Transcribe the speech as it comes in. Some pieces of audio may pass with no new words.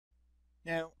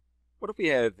Now, what if we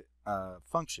have a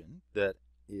function that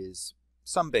is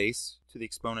some base to the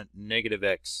exponent negative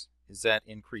x? Is that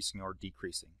increasing or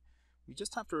decreasing? We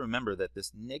just have to remember that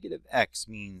this negative x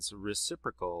means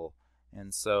reciprocal,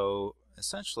 and so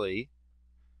essentially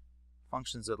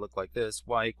functions that look like this,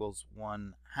 y equals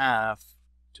 1/2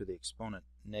 to the exponent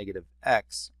negative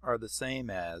x, are the same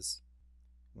as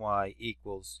y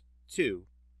equals 2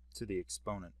 to the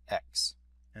exponent x.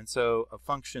 And so a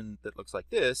function that looks like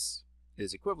this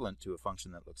is equivalent to a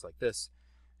function that looks like this.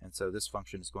 And so this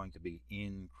function is going to be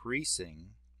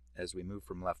increasing as we move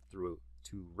from left through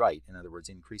to right. In other words,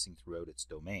 increasing throughout its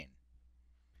domain.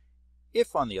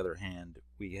 If, on the other hand,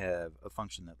 we have a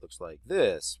function that looks like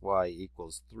this, y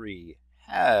equals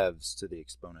 3/2 to the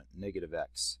exponent negative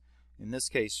x, in this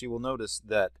case, you will notice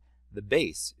that the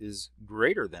base is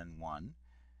greater than 1,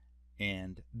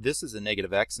 and this is a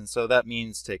negative x, and so that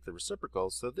means take the reciprocal.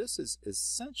 So this is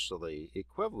essentially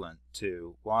equivalent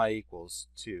to y equals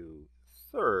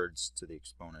 2/3 to the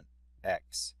exponent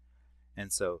x.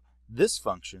 And so this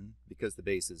function, because the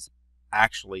base is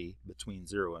actually between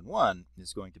 0 and 1,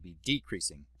 is going to be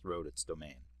decreasing throughout its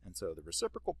domain. And so the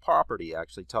reciprocal property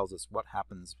actually tells us what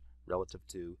happens relative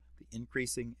to the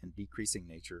increasing and decreasing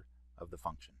nature of the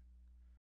function.